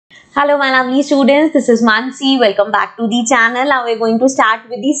Hello my lovely students, this is Mansi. Welcome back to the channel. Now we're going to start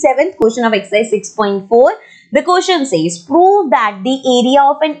with the 7th question of exercise 6.4. The question says, prove that the area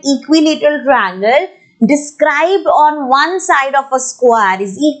of an equilateral triangle described on one side of a square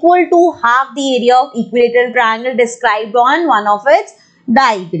is equal to half the area of equilateral triangle described on one of its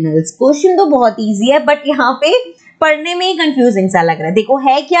diagonals. Question तो बहुत easy है, but यहाँ पे पढ़ने में confusing सा लग रहा है. देखो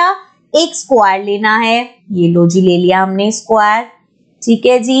है क्या, एक स्क्वायर लेना है. ये लो जी, ले लिया हमने स्क्वायर. ठीक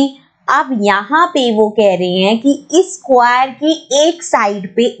है जी. अब यहाँ पे वो कह रहे हैं कि इस स्क्वायर की एक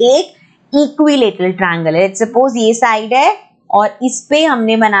साइड पे एक इक्विलेटरल ट्रायंगल है. सपोज ये साइड है और इस पे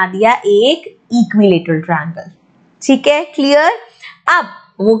हमने बना दिया एक इक्विलेटरल ट्रायंगल. ठीक है, क्लियर. अब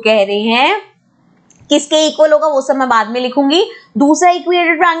वो कह रहे हैं किसके इक्वल होगा वो सब मैं बाद में लिखूंगी. दूसरा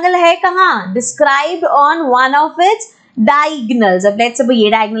इक्विलेटरल ट्रायंगल है कहाँ, described on one of its diagonals. अब लेट्स सपोज ये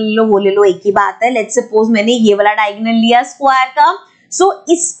डायगोनल ले लो, वो ले लो, एक ही बात है. लेट्स सपोज मैंने ये वाला डायगोनल लिया स्क्वायर का. सो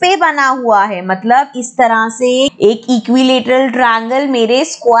इस पे बना हुआ है, मतलब इस तरह से एक इक्विलेटरल ट्रायंगल मेरे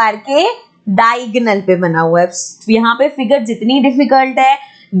स्क्वायर के डायगोनल पे बना हुआ है. यहाँ पे फिगर जितनी डिफिकल्ट है,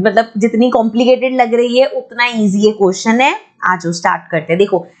 मतलब जितनी कॉम्प्लिकेटेड लग रही है, उतना इजी ये क्वेश्चन है. आज स्टार्ट करते हैं.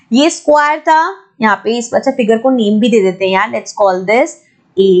 देखो ये स्क्वायर था, यहाँ पे इस अच्छा फिगर को नेम भी दे देते हैं यार. Let's call this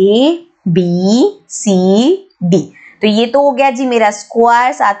ABCD. तो ये तो हो गया जी मेरा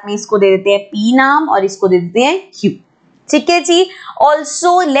स्क्वायर. साथ में इसको दे देते हैं P नाम और इसको दे देते हैं Q. ठीक है जी.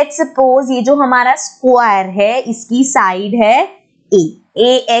 ऑल्सो लेट्स सपोज ये जो हमारा स्क्वायर है इसकी साइड है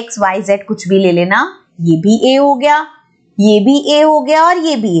AXYZ, कुछ भी ले लेना. ये भी A हो गया, ये भी A हो गया और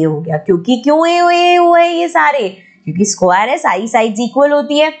ये भी A हो गया. क्योंकि क्यों A हुए ये सारे, क्योंकि स्क्वायर है, सारी साइड्स इक्वल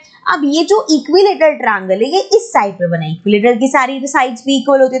होती है. अब ये जो इक्विलेटरल ट्रायंगल है ये इस साइड पे बना है. इक्विलेटरल की सारी साइड्स भी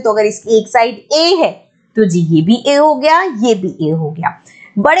इक्वल होती है, तो अगर इसकी एक साइड A है तो जी ये भी A हो गया, ये भी A हो गया.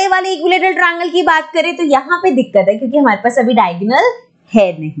 बड़े वाले इक्विलेटरल ट्रायंगल की बात करें तो यहाँ पे दिक्कत है क्योंकि हमारे पास अभी डायगोनल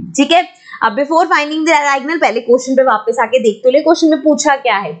है नहीं. ठीक है. अब बिफोर फाइंडिंग द डायगोनल पहले क्वेश्चन पे वापस आके देख तो ले. क्वेश्चन में पूछा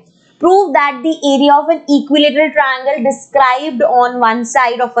क्या है, prove that the area of an equilateral triangle described on one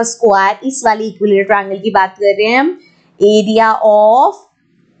side of a square. इस वाली इक्विलेटरल ट्रायंगल की बात कर रहे हैं हम. एरिया ऑफ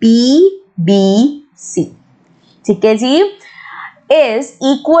PBC, ठीक है जी, is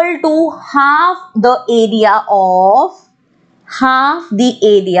equal to half the area of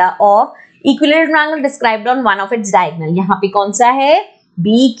equilateral triangle described on one of its diagonal. यहाँ पे कौन सा है,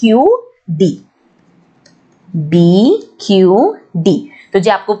 BQD. तो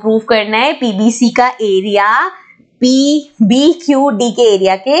जो आपको प्रूव करना है PBC का एरिया BQD के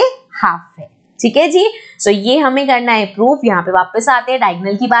एरिया के हाफ है. ठीक है जी. सो ये हमें करना है प्रूफ. यहाँ पे वापस आते हैं,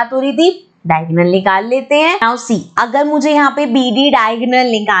 डायगोनल की बात हो रही थी, डायगोनल निकाल लेते हैं. नाउ सी, अगर मुझे यहाँ पे BD डायगोनल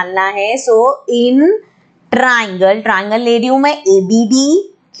निकालना है, सो इन ट्रायंगल ले रही हूं मैं ABD.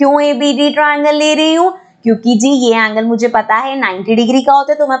 क्यों ABD ट्रायंगल ले रही हूं, क्योंकि जी ये एंगल मुझे पता है 90 डिग्री का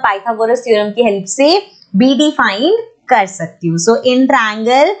होता है, तो मैं पाइथागोरस थ्योरम की हेल्प से BD फाइंड कर सकती हूँ. सो इन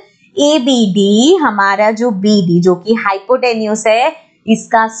ट्रायंगल ABD हमारा जो BD जो कि हाइपोटेन्यूस है,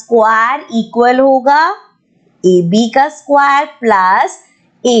 इसका स्क्वायर इक्वल होगा AB का स्क्वायर प्लस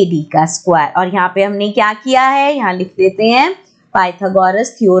AD का स्क्वायर. और यहाँ पे हमने क्या किया है, यहाँ लिख देते हैं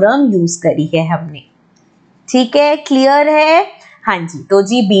पाइथागोरस थ्योरम यूज करी है हमने. ठीक है, क्लियर है. हाँ जी. तो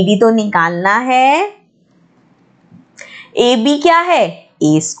जी BD तो निकालना है. AB क्या है,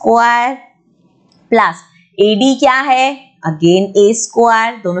 A स्क्वायर प्लस AD क्या है, अगेन A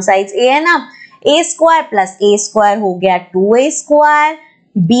स्क्वायर. दोनों साइड्स A है ना. A square plus A square हो गया 2A स्क्वायर.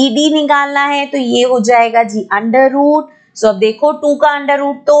 BD निकालना है तो ये हो जाएगा जी अंडर रूट. सो अब देखो 2 का अंडर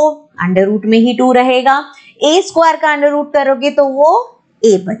रूट तो अंडर रूट में ही 2 रहेगा. A स्क्वायर का अंडर रूट करोगे तो वो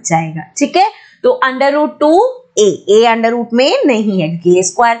A बच जाएगा. ठीक है. तो under root 2A under root में नहीं है क्योंकि A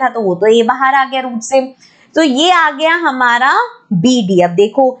स्क्वायर था, तो वो तो A बाहर आ गया रूट से. तो ये आ गया हमारा BD. अब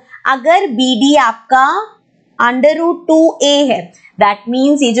देखो अगर BD आपका अंडर रूट 2A है, दैट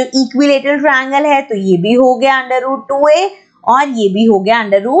मीन्स ये जो इक्विलेटरल ट्रायंगल है तो ये भी हो गया अंडर रूट 2A और ये भी हो गया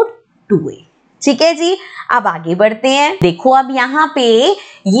अंडर रूट 2A. ठीक है जी. अब आगे बढ़ते हैं. देखो अब यहाँ पे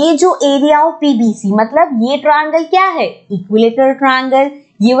ये जो एरिया ऑफ PBC, मतलब ये ट्रायंगल क्या है, इक्विलेटरल ट्रायंगल.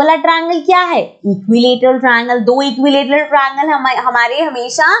 ये वाला ट्रायंगल क्या है, इक्विलेटरल ट्रायंगल. दो इक्विलेटरल ट्रायंगल हमारे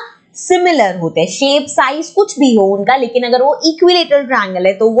हमेशा सिमिलर होते हैं, शेप साइज कुछ भी हो उनका, लेकिन अगर वो इक्विलेटरल ट्रायंगल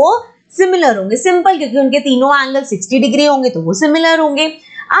है तो वो सिमिलर होंगे. सिंपल, क्योंकि उनके तीनों एंगल 60 डिग्री होंगे तो वो सिमिलर होंगे.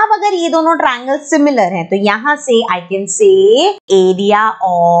 अब अगर ये दोनों ट्रायंगल सिमिलर हैं तो यहां से I can say area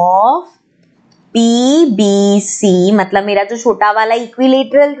of PBC, मतलब मेरा जो छोटा वाला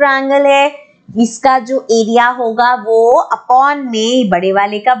इक्विलेटरल ट्रायंगल है इसका जो एरिया होगा वो अपॉन में बड़े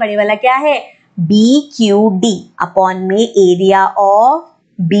वाला क्या है BQD अपॉन में एरिया ऑफ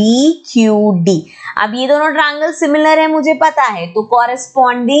BQD। अब ये दोनों ट्रायंगल सिमिलर है मुझे पता है, तो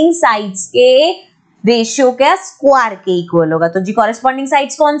कॉरेस्पॉन्डिंग साइड्स के रेशियो का स्क्वायर के इक्वल होगा। तो जी कॉरेस्पॉन्डिंग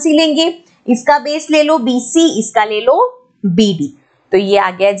साइड्स कौन सी लेंगे, इसका बेस ले लो BC, इसका ले लो BD। तो ये आ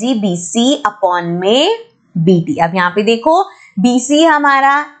गया जी BC अपॉन में BD। अब यहाँ पे देखो BC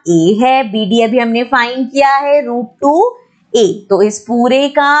हमारा A है, BD अभी हमने फाइंड किया है √2A, तो इस पूरे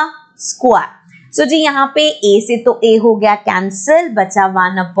का स्क्वायर। सो जी यहाँ पे A से तो A हो गया कैंसिल, बचा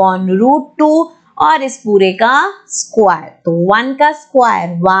 1 अपॉन √2 और इस पूरे का स्क्वायर। तो 1 का स्क्वायर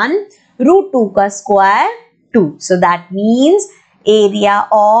 1, √2 का square 2। So that means area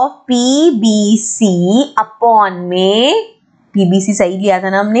of PBC upon में, PBC सही लिया था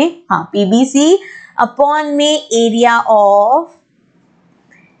ना हमने, हाँ PBC अपॉन में एरिया ऑफ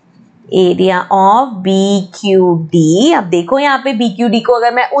BQD। अब देखो यहाँ पे BQD को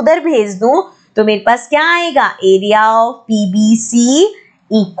अगर मैं उधर भेज दूं तो मेरे पास क्या आएगा, area of PBC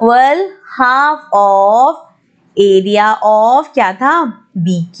equal half of area of क्या था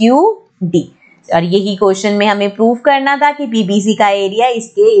BQD। और यही क्वेश्चन में हमें प्रूव करना था कि PBC का एरिया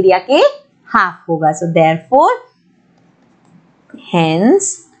इसके एरिया के हाफ होगा। So therefore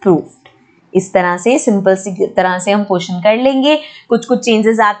hence proved. इस तरह से सिंपल सी तरह से हम क्वेश्चन कर लेंगे। कुछ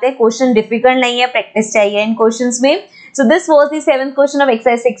चेंजेस आते हैं, क्वेश्चन डिफिकल्ट नहीं है, प्रैक्टिस चाहिए इन क्वेश्चंस में। So this was the 7th question of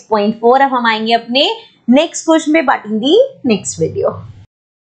exercise 6.4। अब हम आएंगे अपने नेक्स्ट क्वेश्चन पे, but in the next video.